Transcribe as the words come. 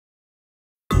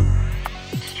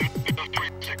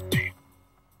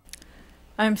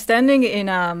I'm standing in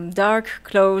a dark,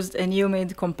 closed, and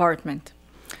humid compartment.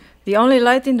 The only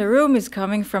light in the room is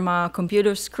coming from a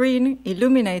computer screen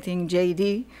illuminating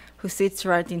JD, who sits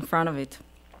right in front of it.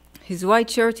 His white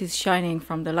shirt is shining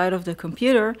from the light of the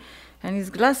computer, and his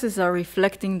glasses are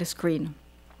reflecting the screen.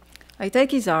 I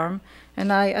take his arm,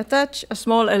 and I attach a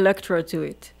small electrode to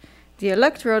it. The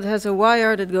electrode has a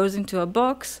wire that goes into a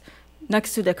box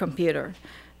next to the computer.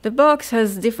 The box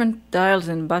has different dials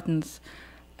and buttons.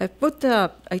 I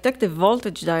take the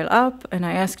voltage dial up, and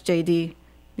I ask JD,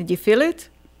 "Did you feel it?"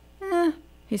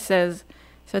 He says.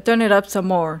 So I turn it up some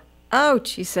more.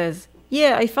 "Ouch," he says.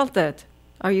 "Yeah, I felt that."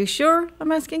 "Are you sure?"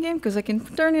 I'm asking him, because I can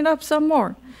turn it up some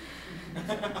more.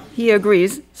 He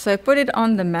agrees, so I put it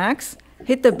on the max,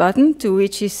 hit the button, to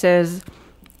which he says,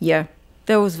 "Yeah,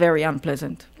 that was very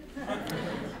unpleasant."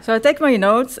 So I take my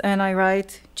notes and I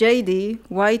write, JD,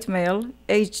 white male,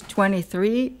 age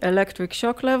 23, electric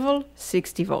shock level,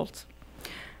 60 volts.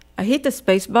 I hit the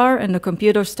spacebar and the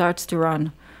computer starts to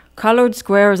run. Colored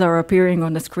squares are appearing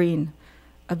on the screen.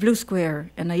 A blue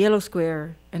square, and a yellow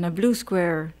square, and a blue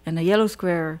square, and a yellow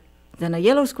square, then a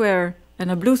yellow square, and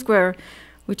a blue square,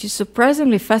 which is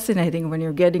surprisingly fascinating when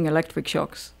you're getting electric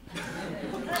shocks.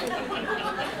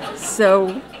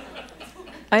 So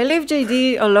I leave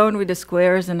JD alone with the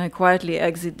squares and I quietly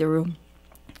exit the room.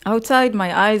 Outside,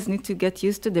 my eyes need to get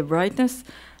used to the brightness.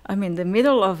 I'm in the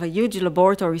middle of a huge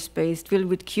laboratory space filled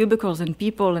with cubicles and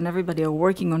people, and everybody are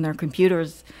working on their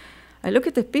computers. I look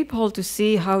at the peephole to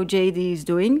see how JD is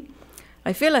doing.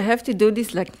 I feel I have to do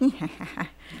this like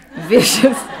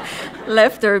vicious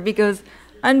laughter, because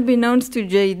unbeknownst to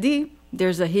JD,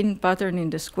 there's a hidden pattern in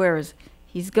the squares.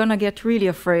 He's gonna get really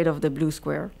afraid of the blue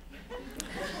square.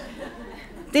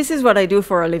 This is what I do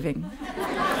for a living.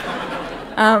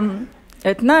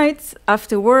 At night,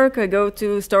 after work, I go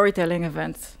to storytelling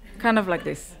events, kind of like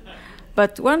this.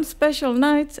 But one special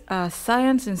night,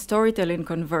 science and storytelling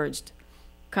converged,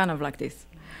 kind of like this.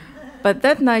 But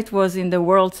that night was in the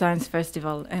World Science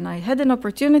Festival, and I had an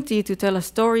opportunity to tell a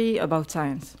story about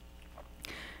science.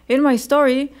 In my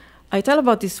story, I tell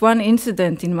about this one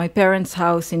incident in my parents'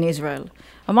 house in Israel.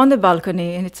 I'm on the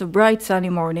balcony, and it's a bright, sunny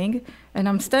morning, and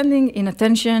I'm standing in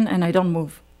attention, and I don't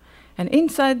move. And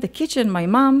inside the kitchen, my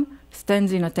mom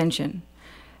stands in attention.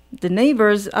 The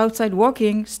neighbors outside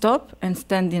walking stop and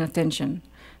stand in attention.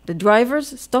 The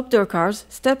drivers stop their cars,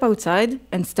 step outside,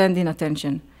 and stand in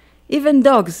attention. Even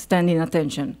dogs stand in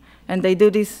attention, and they do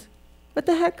this, what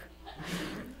the heck?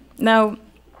 Now,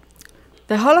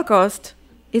 the Holocaust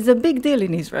is a big deal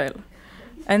in Israel.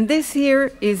 And this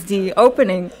here is the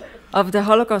opening of the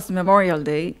Holocaust Memorial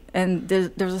Day, and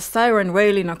there's a siren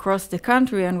wailing across the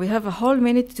country, and we have a whole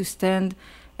minute to stand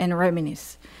and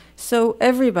reminisce. So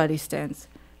everybody stands,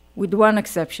 with one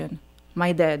exception,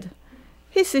 my dad.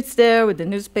 He sits there with the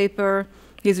newspaper.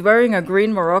 He's wearing a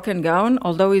green Moroccan gown,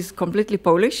 although he's completely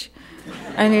Polish,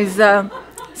 and he's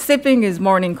sipping his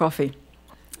morning coffee.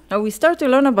 Now, we start to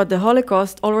learn about the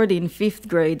Holocaust already in 5th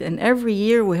grade, and every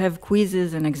year we have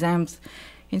quizzes and exams.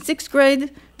 In 6th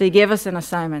grade, they gave us an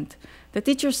assignment. The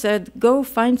teacher said, go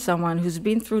find someone who's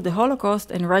been through the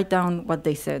Holocaust and write down what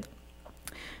they said.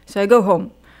 So I go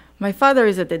home. My father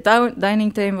is at the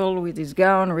dining table with his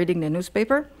gown, reading the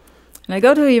newspaper. And I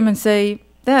go to him and say,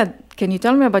 Dad, can you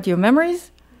tell me about your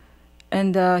memories?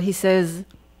 And he says,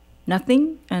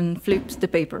 nothing, and flips the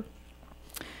paper.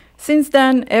 Since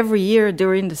then, every year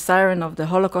during the siren of the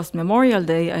Holocaust Memorial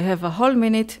Day, I have a whole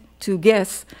minute to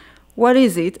guess what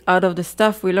is it out of the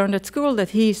stuff we learned at school that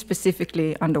he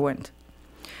specifically underwent.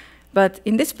 But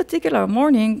in this particular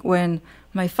morning, when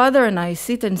my father and I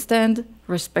sit and stand,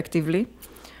 respectively,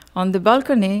 on the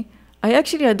balcony, I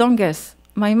don't guess.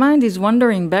 My mind is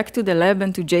wandering back to the lab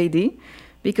and to JD,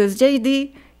 because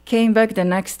JD came back the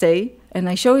next day, and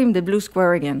I show him the blue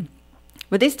square again.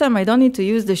 But this time I don't need to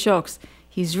use the shocks.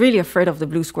 He's really afraid of the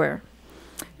blue square.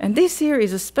 And this here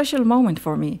is a special moment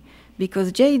for me,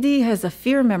 because JD has a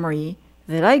fear memory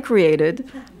that I created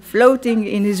floating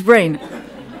in his brain.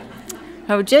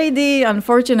 Now, JD,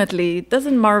 unfortunately,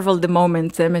 doesn't marvel the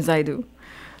moment same as I do.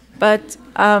 But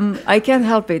I can't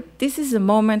help it. This is a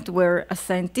moment where a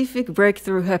scientific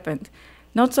breakthrough happened,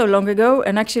 not so long ago,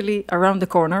 and actually around the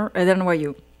corner at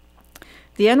NYU.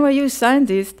 The NYU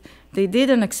scientists, they did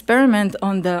an experiment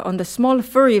on the small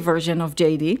furry version of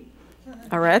JD,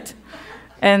 a rat.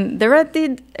 And the rat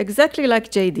did exactly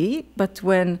like JD, but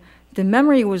when the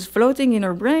memory was floating in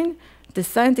her brain, the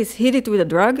scientists hit it with a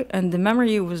drug, and the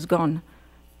memory was gone.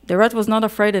 The rat was not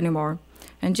afraid anymore.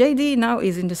 And JD now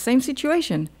is in the same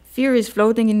situation. Fear is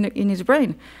floating in his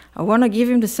brain. I want to give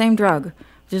him the same drug.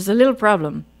 There's a little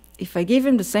problem. If I give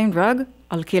him the same drug,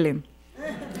 I'll kill him.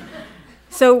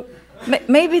 So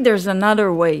maybe there's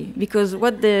another way, because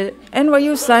what the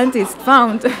NYU scientists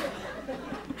found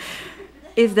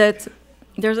is that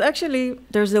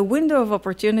there's a window of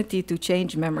opportunity to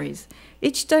change memories.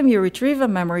 Each time you retrieve a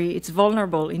memory, it's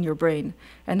vulnerable in your brain.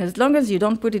 And as long as you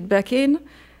don't put it back in,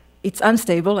 it's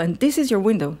unstable, and this is your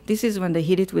window. This is when they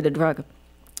hit it with a drug.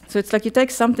 So it's like you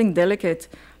take something delicate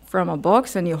from a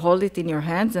box and you hold it in your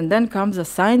hands, and then comes a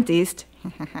scientist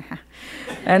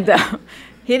and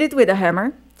hit it with a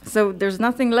hammer. So there's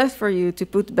nothing left for you to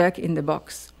put back in the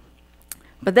box.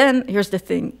 But then, here's the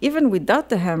thing. Even without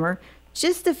the hammer,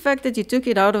 just the fact that you took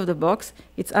it out of the box,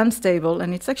 it's unstable,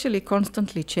 and it's actually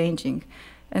constantly changing.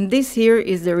 And this here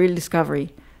is the real discovery.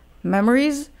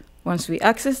 Memories, once we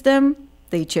access them,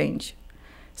 they change.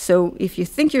 So if you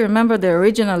think you remember the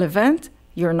original event,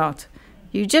 you're not.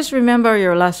 You just remember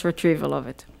your last retrieval of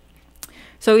it.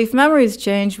 So if memories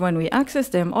change when we access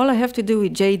them, all I have to do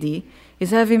with JD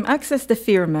is have him access the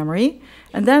fear memory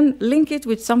and then link it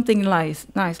with something nice,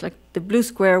 like the blue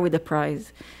square with the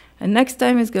prize. And next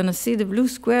time he's going to see the blue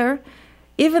square,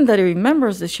 even that he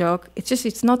remembers the shock,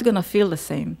 it's not going to feel the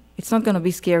same. It's not going to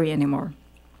be scary anymore.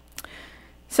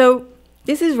 So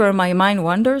this is where my mind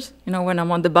wanders, when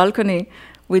I'm on the balcony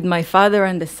with my father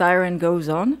and the siren goes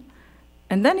on.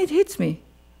 And then it hits me.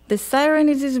 The siren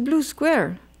is this blue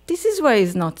square. This is why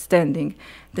he's not standing.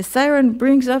 The siren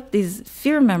brings up these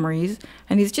fear memories,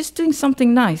 and he's just doing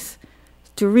something nice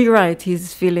to rewrite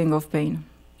his feeling of pain.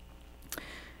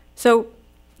 So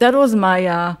that was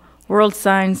my World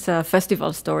Science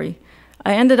Festival story.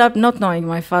 I ended up not knowing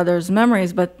my father's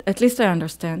memories, but at least I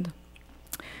understand.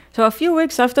 So a few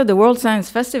weeks after the World Science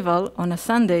Festival, on a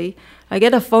Sunday, I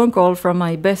get a phone call from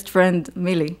my best friend,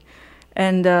 Millie.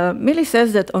 And Millie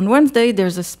says that on Wednesday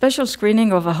there's a special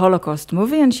screening of a Holocaust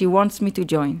movie and she wants me to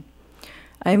join.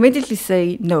 I immediately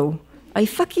say no. I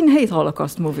fucking hate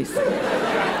Holocaust movies.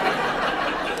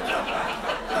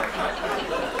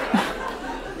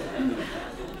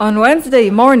 On Wednesday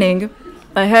morning,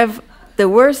 I have the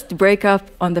worst breakup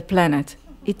on the planet.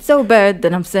 It's so bad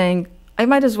that I'm saying, I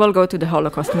might as well go to the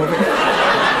Holocaust movie.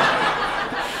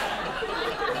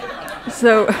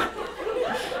 So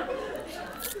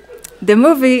the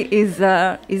movie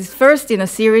is first in a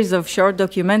series of short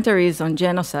documentaries on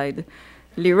genocide.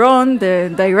 Jerome,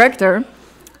 the director,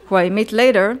 who I meet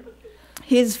later,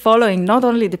 he's following not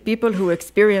only the people who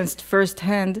experienced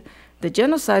firsthand the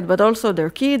genocide, but also their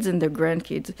kids and their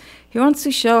grandkids. He wants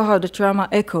to show how the trauma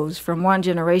echoes from one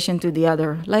generation to the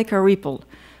other, like a ripple.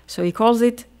 So he calls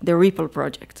it the Ripple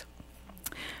Project.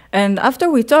 And after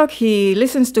we talk, he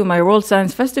listens to my World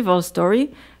Science Festival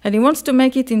story, and he wants to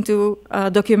make it into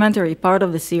a documentary, part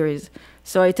of the series.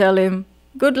 So I tell him,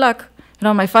 good luck.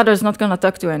 My father's not going to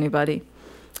talk to anybody.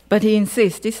 But he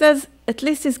insists. He says, at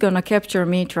least he's going to capture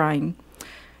me trying.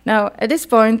 Now, at this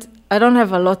point, I don't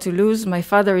have a lot to lose. My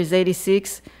father is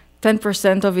 86.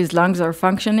 10% of his lungs are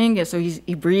functioning, so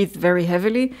he breathes very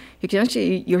heavily.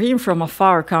 You hear him from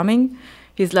afar coming.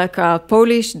 He's like a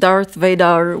Polish Darth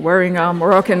Vader wearing a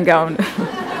Moroccan gown.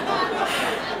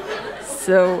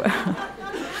 So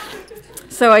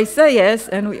I say yes,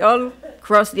 and we all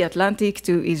cross the Atlantic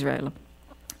to Israel.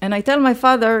 And I tell my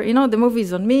father, the movie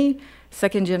is on me,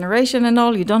 second generation and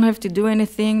all, you don't have to do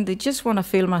anything, they just want to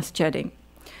film us chatting.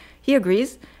 He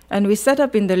agrees, and we set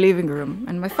up in the living room.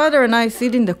 And my father and I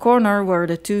sit in the corner where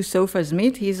the two sofas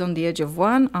meet. He's on the edge of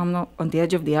one, I'm on the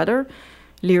edge of the other.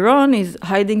 Liron is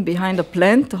hiding behind a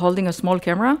plant, holding a small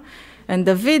camera, and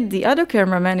David, the other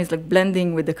cameraman, is like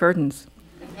blending with the curtains.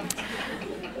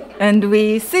 And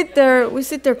we sit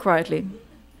there quietly.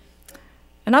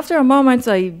 And after a moment,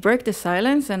 I break the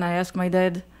silence and I ask my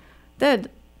dad, Dad, do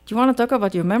you want to talk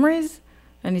about your memories?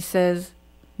 And he says,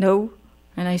 no.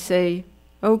 And I say,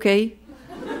 okay.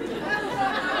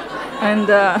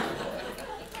 And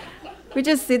we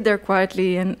just sit there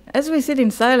quietly. And as we sit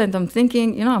in silence, I'm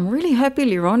thinking, I'm really happy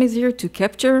Liron is here to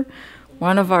capture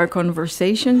one of our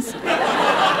conversations.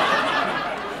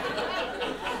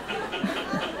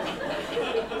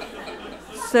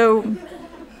 So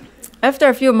after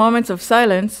a few moments of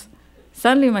silence,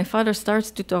 suddenly my father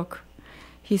starts to talk.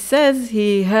 He says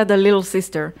he had a little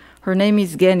sister. Her name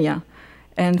is Genia.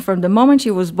 And from the moment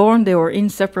she was born, they were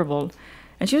inseparable.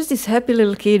 And she was this happy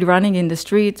little kid running in the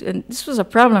street. And this was a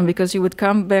problem because she would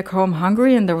come back home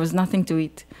hungry and there was nothing to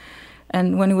eat.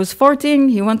 And when he was 14,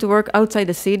 he went to work outside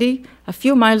the city, a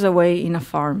few miles away in a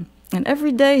farm. And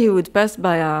every day he would pass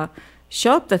by a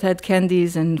shop that had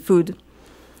candies and food.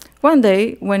 One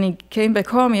day, when he came back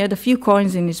home, he had a few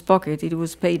coins in his pocket. It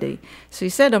was payday. So he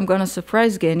said, I'm going to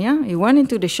surprise Genia. He went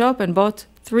into the shop and bought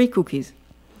 3 cookies.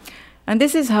 And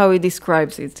this is how he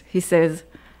describes it. He says,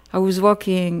 I was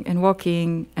walking and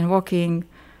walking and walking,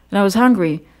 and I was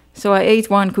hungry, so I ate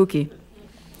one cookie.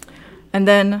 And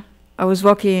then I was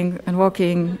walking and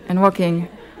walking and walking.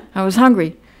 I was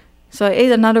hungry, so I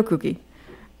ate another cookie.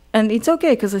 And it's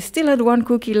okay, because I still had one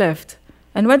cookie left.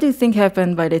 And what do you think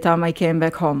happened by the time I came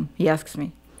back home? He asks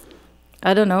me.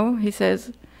 I don't know, he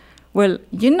says. Well,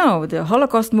 you know, the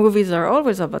Holocaust movies are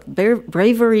always about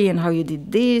bravery and how you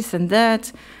did this and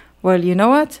that. Well, you know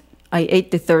what? I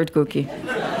ate the third cookie.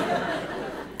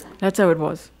 That's how it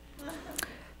was.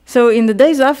 So in the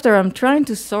days after, I'm trying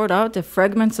to sort out the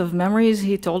fragments of memories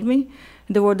he told me.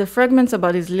 There were the fragments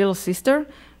about his little sister.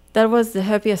 That was the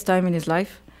happiest time in his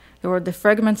life. There were the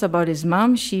fragments about his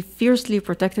mom. She fiercely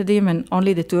protected him, and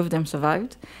only the two of them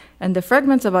survived. And the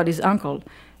fragments about his uncle.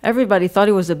 Everybody thought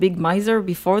he was a big miser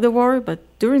before the war, but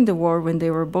during the war, when they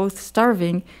were both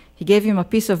starving, he gave him a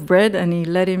piece of bread and he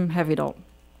let him have it all.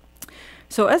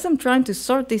 So as I'm trying to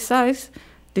sort this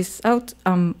out,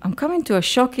 I'm coming to a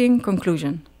shocking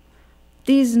conclusion.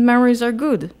 These memories are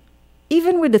good,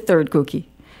 even with the third cookie.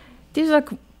 These are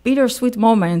bittersweet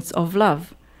moments of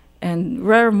love and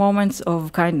rare moments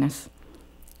of kindness.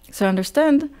 So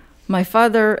understand, my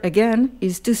father, again,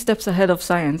 is 2 steps ahead of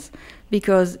science,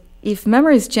 because if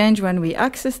memories change when we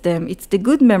access them, it's the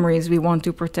good memories we want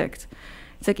to protect.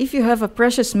 It's like if you have a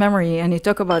precious memory and you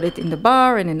talk about it in the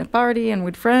bar and in a party and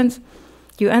with friends,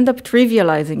 you end up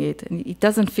trivializing it, and it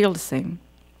doesn't feel the same.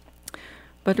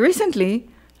 But recently,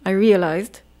 I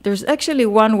realized there's actually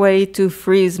one way to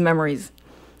freeze memories.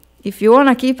 If you want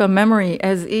to keep a memory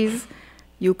as is,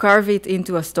 you carve it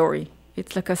into a story.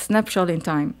 It's like a snapshot in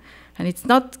time. And it's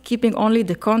not keeping only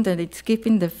the content, it's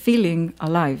keeping the feeling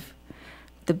alive.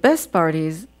 The best part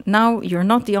is, now you're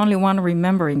not the only one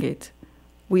remembering it.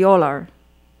 We all are.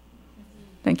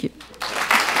 Thank you.